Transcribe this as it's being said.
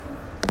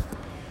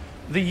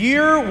The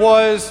year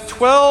was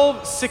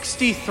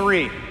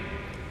 1263,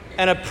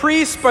 and a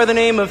priest by the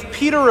name of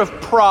Peter of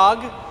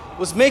Prague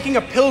was making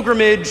a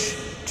pilgrimage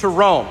to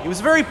Rome. He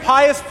was a very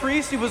pious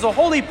priest. He was a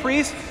holy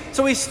priest,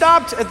 so he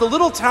stopped at the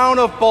little town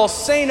of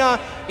Bolsena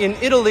in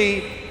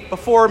Italy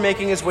before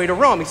making his way to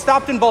Rome. He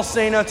stopped in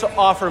Bolsena to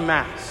offer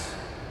Mass.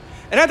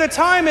 And at the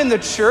time in the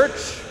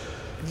church,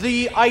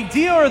 the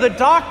idea or the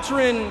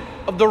doctrine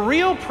of the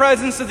real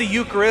presence of the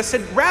Eucharist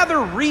had rather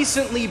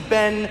recently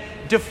been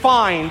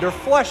defined or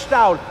fleshed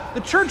out.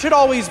 The church had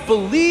always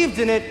believed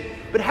in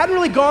it, but hadn't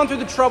really gone through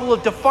the trouble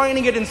of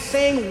defining it and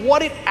saying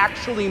what it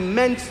actually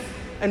meant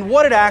and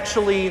what it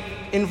actually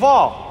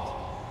involved.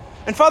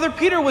 And Father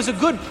Peter was a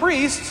good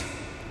priest,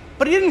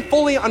 but he didn't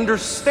fully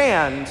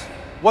understand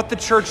what the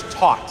church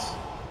taught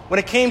when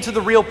it came to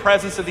the real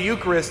presence of the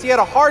Eucharist. He had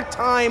a hard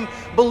time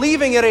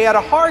believing it. He had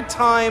a hard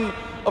time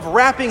of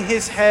wrapping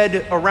his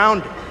head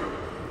around it.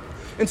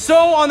 And so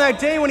on that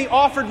day when he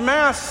offered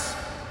Mass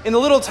in the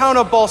little town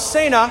of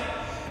Bolsena,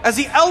 as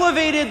he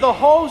elevated the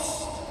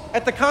host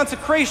at the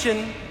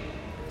consecration,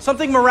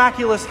 something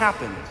miraculous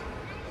happened.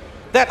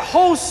 That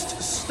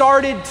host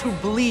started to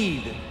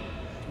bleed.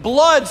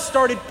 Blood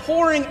started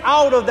pouring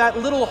out of that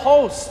little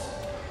host.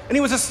 And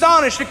he was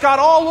astonished. It got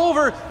all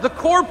over the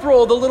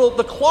corporal,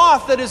 the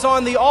cloth that is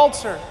on the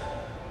altar.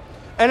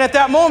 And at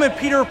that moment,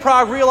 Peter of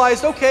Prague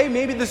realized, okay,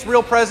 maybe this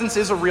real presence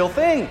is a real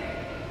thing.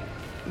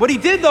 What he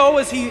did, though,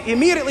 is he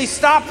immediately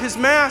stopped his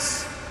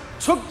Mass,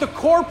 took the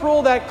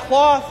corporal, that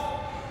cloth,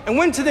 and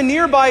went to the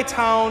nearby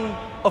town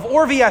of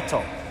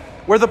Orvieto,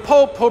 where the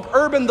Pope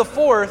Urban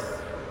IV,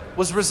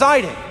 was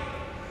residing.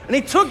 And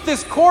he took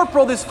this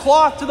corporal, this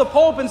cloth, to the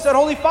Pope and said,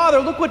 Holy Father,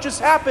 look what just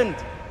happened.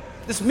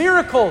 This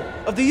miracle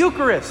of the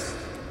Eucharist.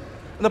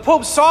 And the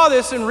Pope saw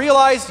this and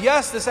realized,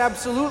 yes, this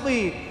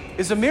absolutely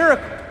is a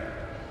miracle.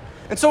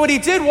 And so what he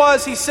did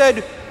was he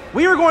said,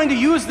 we are going to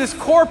use this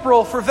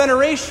corporal for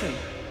veneration.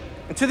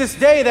 And to this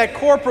day, that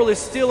corporal is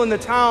still in the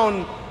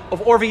town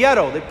of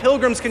Orvieto, that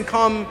pilgrims can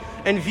come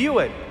and view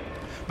it.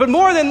 But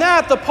more than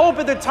that, the Pope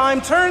at the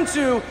time turned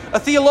to a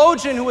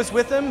theologian who was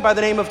with him by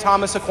the name of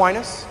Thomas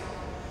Aquinas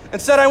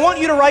and said, I want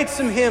you to write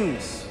some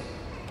hymns.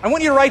 I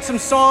want you to write some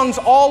songs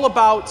all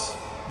about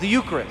the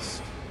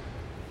Eucharist.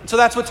 And so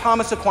that's what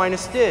Thomas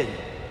Aquinas did.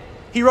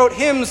 He wrote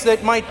hymns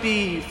that might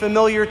be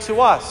familiar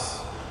to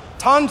us.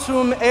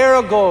 Tantum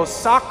ergo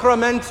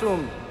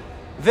sacramentum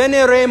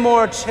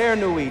veneremur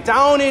cernui.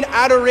 Down in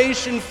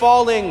adoration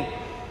falling,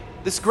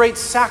 this great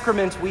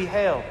sacrament we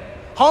hail.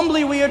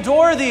 Humbly we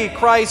adore thee,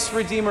 Christ,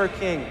 Redeemer,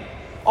 King.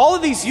 All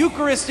of these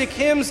Eucharistic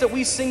hymns that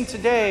we sing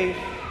today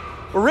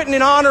were written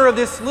in honor of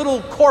this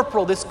little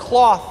corporal, this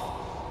cloth,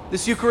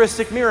 this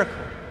Eucharistic miracle.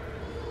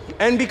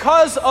 And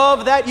because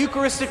of that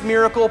Eucharistic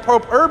miracle,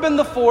 Pope Urban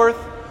IV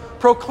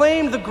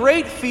proclaimed the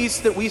great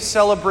feast that we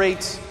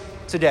celebrate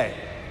today.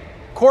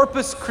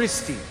 Corpus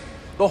Christi,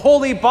 the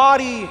holy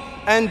body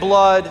and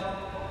blood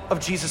of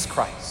Jesus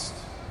Christ.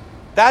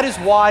 That is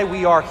why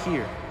we are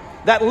here.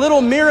 That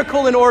little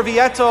miracle in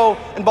Orvieto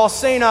and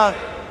Bolsena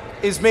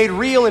is made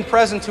real and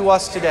present to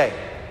us today.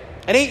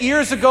 And 8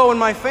 years ago, when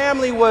my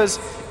family was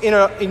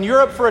in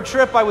Europe for a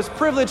trip, I was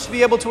privileged to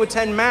be able to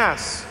attend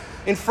Mass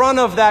in front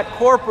of that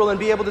corporal and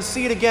be able to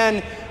see it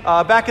again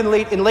back in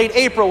late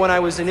April when I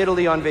was in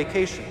Italy on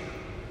vacation.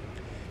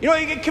 You know,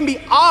 it can be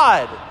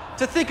odd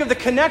to think of the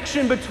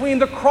connection between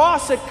the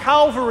cross at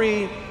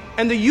Calvary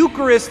and the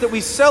Eucharist that we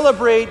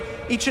celebrate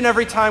each and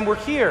every time we're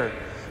here.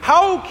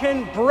 How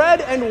can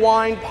bread and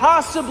wine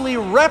possibly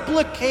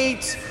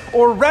replicate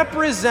or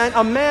represent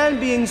a man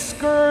being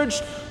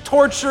scourged,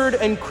 tortured,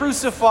 and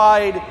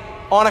crucified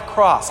on a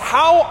cross?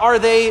 How are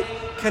they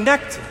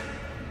connected?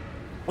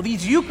 Well,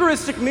 these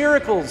Eucharistic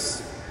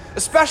miracles,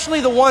 especially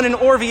the one in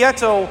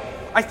Orvieto,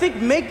 I think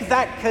make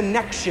that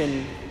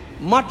connection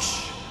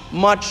much,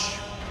 much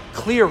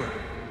clearer.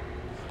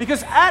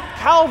 Because at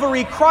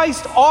Calvary,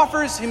 Christ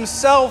offers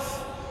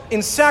himself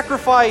in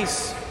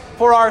sacrifice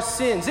for our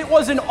sins. It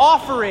was an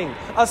offering,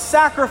 a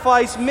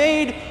sacrifice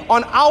made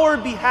on our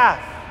behalf.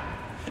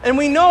 And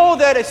we know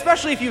that,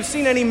 especially if you've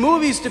seen any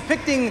movies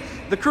depicting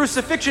the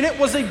crucifixion, it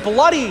was a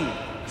bloody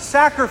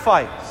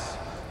sacrifice.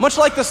 Much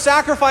like the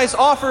sacrifice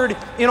offered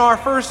in our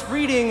first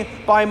reading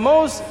by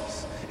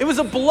Moses. It was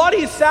a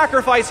bloody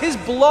sacrifice. His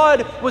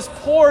blood was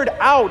poured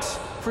out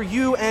for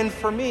you and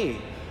for me.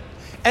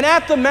 And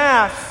at the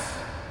Mass,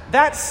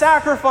 that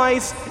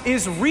sacrifice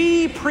is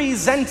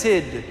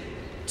represented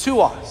to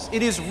us.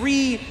 It is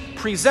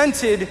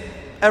represented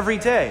every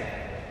day.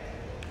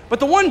 But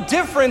the one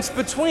difference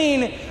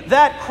between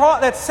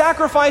that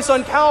sacrifice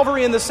on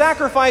Calvary and the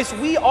sacrifice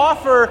we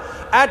offer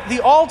at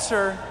the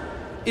altar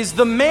is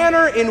the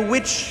manner in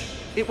which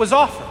it was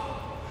offered.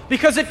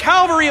 Because at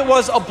Calvary it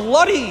was a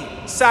bloody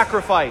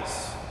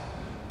sacrifice.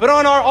 But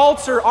on our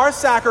altar, our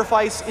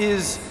sacrifice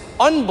is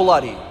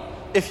unbloody,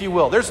 if you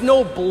will. There's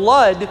no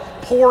blood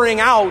pouring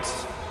out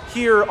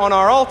here on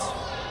our altar.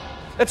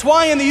 That's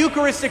why in the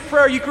Eucharistic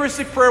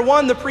Prayer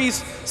 1, the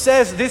priest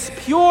says, this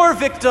pure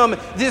victim,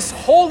 this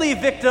holy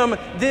victim,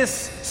 this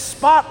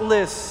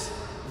spotless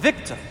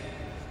victim.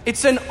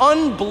 It's an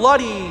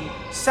unbloody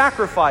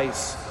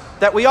sacrifice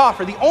that we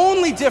offer. The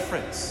only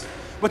difference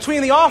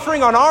between the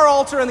offering on our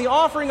altar and the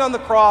offering on the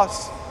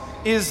cross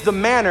is the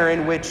manner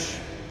in which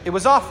it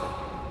was offered.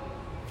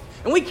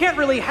 And we can't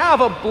really have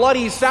a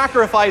bloody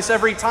sacrifice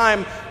every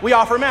time we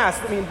offer Mass.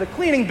 I mean, the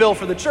cleaning bill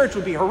for the church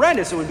would be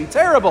horrendous. It would be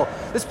terrible.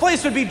 This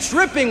place would be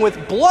dripping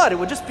with blood. It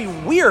would just be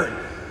weird.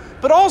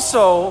 But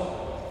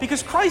also,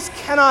 because Christ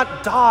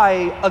cannot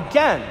die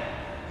again.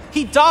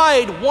 He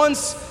died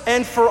once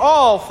and for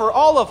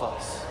all of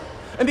us.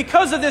 And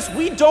because of this,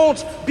 we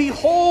don't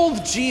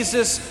behold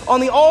Jesus on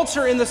the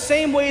altar in the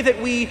same way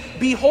that we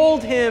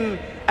behold him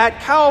at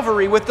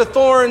Calvary, with the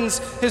thorns,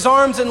 his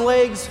arms and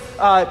legs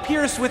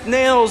pierced with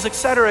nails,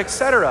 etc.,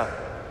 etc.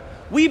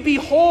 We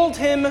behold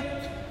him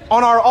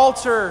on our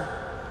altar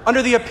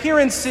under the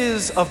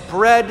appearances of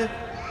bread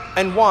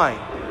and wine,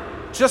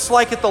 just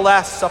like at the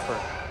Last Supper.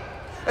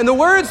 And the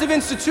words of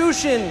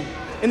institution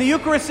in the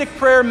Eucharistic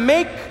prayer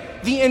make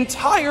the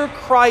entire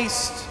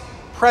Christ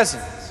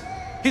present.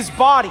 His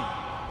body,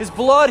 his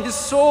blood, his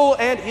soul,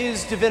 and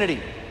his divinity.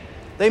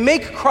 They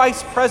make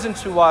Christ present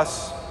to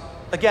us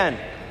again.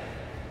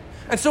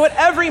 And so at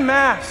every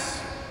Mass,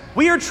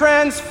 we are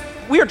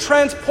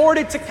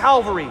transported to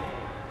Calvary.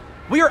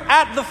 We are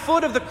at the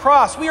foot of the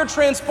cross. We are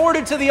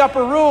transported to the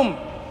upper room.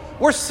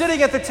 We're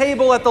sitting at the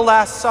table at the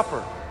Last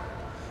Supper.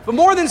 But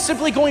more than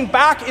simply going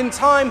back in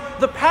time,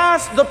 the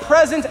past, the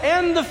present,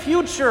 and the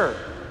future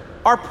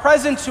are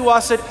present to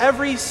us at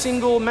every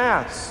single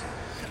Mass.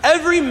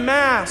 Every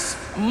Mass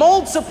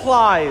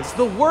multiplies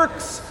the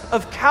works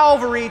of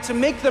Calvary to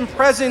make them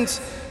present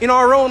in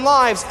our own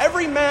lives.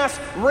 Every Mass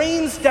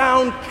rains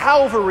down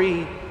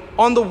Calvary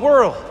on the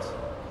world.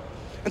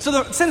 And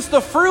so since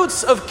the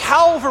fruits of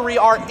Calvary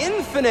are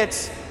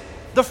infinite,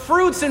 the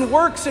fruits and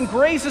works and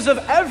graces of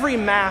every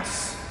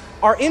Mass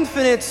are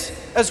infinite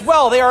as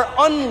well. They are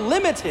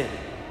unlimited.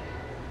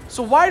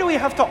 So why do we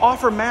have to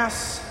offer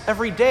Mass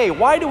every day?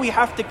 Why do we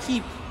have to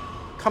keep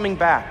coming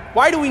back?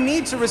 Why do we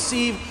need to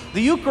receive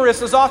the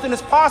Eucharist as often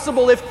as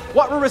possible if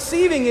what we're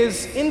receiving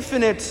is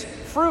infinite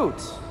fruit?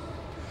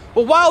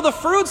 Well, while the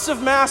fruits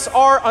of Mass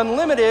are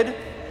unlimited,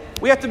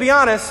 we have to be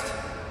honest,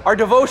 our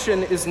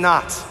devotion is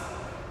not.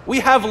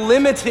 We have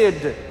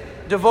limited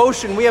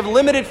devotion. We have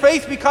limited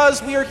faith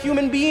because we are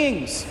human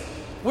beings.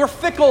 We're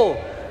fickle.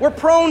 We're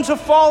prone to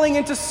falling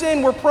into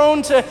sin. We're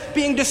prone to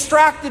being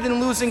distracted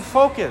and losing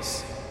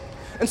focus.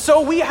 And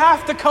so we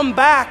have to come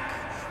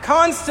back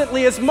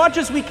constantly as much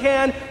as we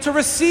can to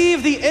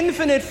receive the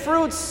infinite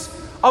fruits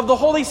of the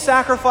holy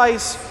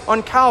sacrifice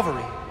on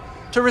Calvary,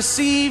 to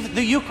receive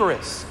the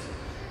Eucharist.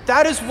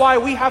 That is why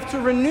we have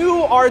to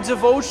renew our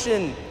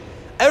devotion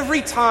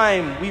every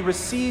time we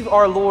receive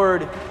our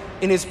Lord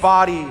in his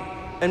body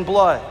and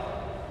blood.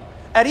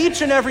 At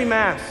each and every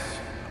Mass,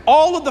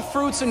 all of the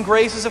fruits and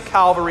graces of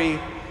Calvary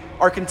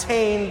are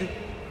contained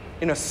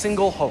in a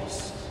single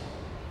host.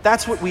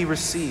 That's what we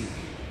receive.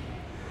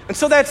 And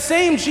so that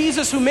same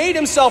Jesus who made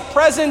himself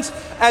present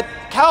at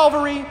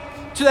Calvary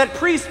to that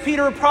priest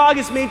Peter of Prague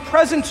is made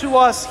present to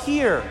us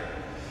here.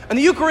 And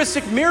the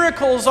Eucharistic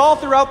miracles all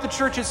throughout the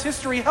Church's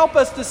history help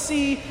us to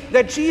see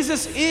that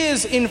Jesus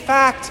is, in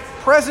fact,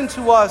 present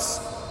to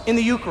us in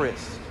the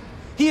Eucharist.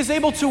 He is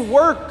able to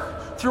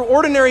work through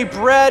ordinary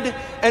bread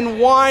and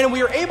wine, and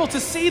we are able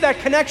to see that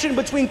connection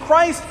between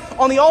Christ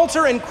on the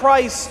altar and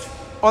Christ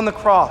on the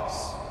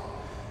cross.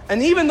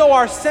 And even though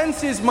our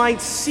senses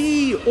might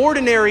see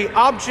ordinary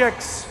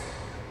objects,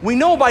 we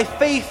know by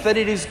faith that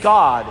it is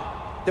God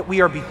that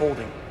we are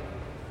beholding.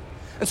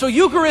 And so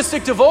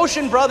Eucharistic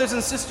devotion, brothers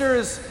and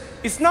sisters,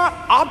 is not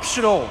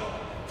optional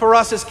for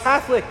us as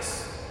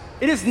Catholics.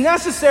 It is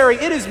necessary,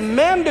 it is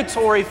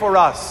mandatory for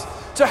us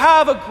to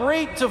have a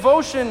great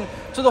devotion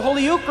to the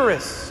Holy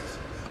Eucharist.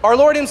 Our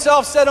Lord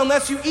himself said,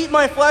 "Unless you eat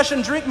my flesh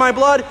and drink my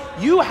blood,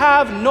 you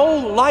have no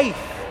life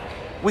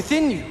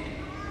within you."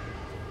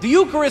 The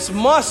Eucharist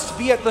must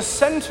be at the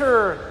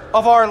center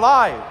of our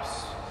lives,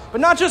 but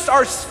not just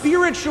our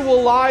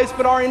spiritual lives,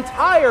 but our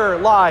entire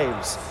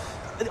lives.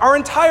 Our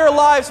entire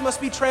lives must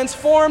be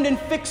transformed and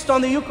fixed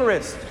on the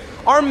Eucharist.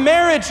 Our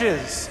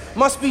marriages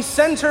must be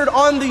centered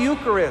on the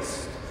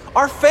Eucharist.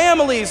 Our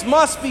families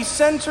must be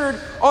centered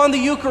on the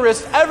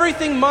Eucharist.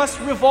 Everything must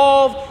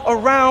revolve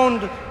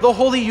around the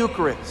Holy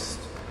Eucharist.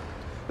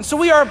 And so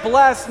we are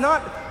blessed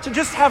not to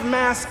just have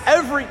Mass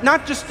every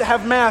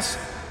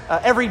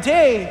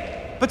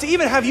day, but to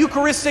even have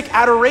Eucharistic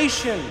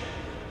adoration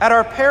at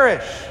our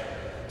parish.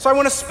 So I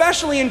want to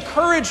especially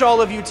encourage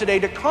all of you today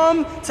to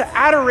come to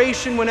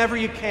adoration whenever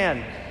you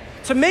can,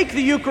 to make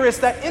the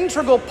Eucharist that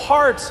integral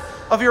part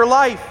of your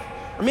life,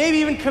 or maybe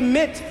even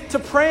commit to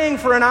praying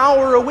for an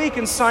hour a week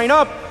and sign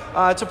up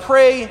to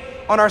pray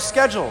on our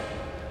schedule.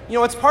 You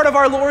know, it's part of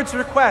our Lord's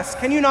request.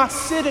 Can you not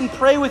sit and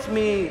pray with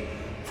me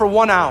for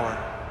 1 hour?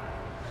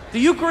 The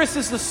Eucharist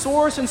is the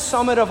source and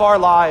summit of our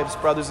lives,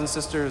 brothers and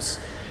sisters.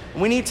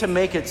 We need to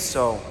make it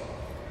so.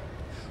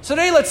 So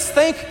today, let's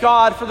thank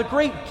God for the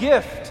great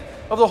gift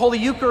of the Holy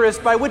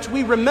Eucharist by which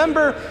we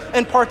remember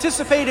and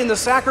participate in the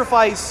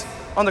sacrifice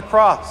on the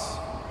cross.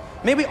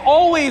 May we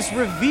always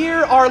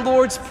revere our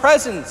Lord's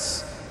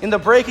presence in the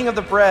breaking of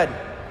the bread.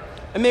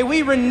 And may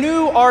we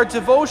renew our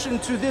devotion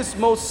to this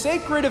most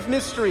sacred of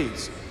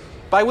mysteries,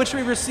 by which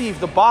we receive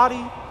the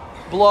body,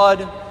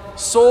 blood,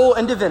 soul,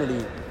 and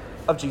divinity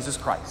of Jesus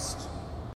Christ.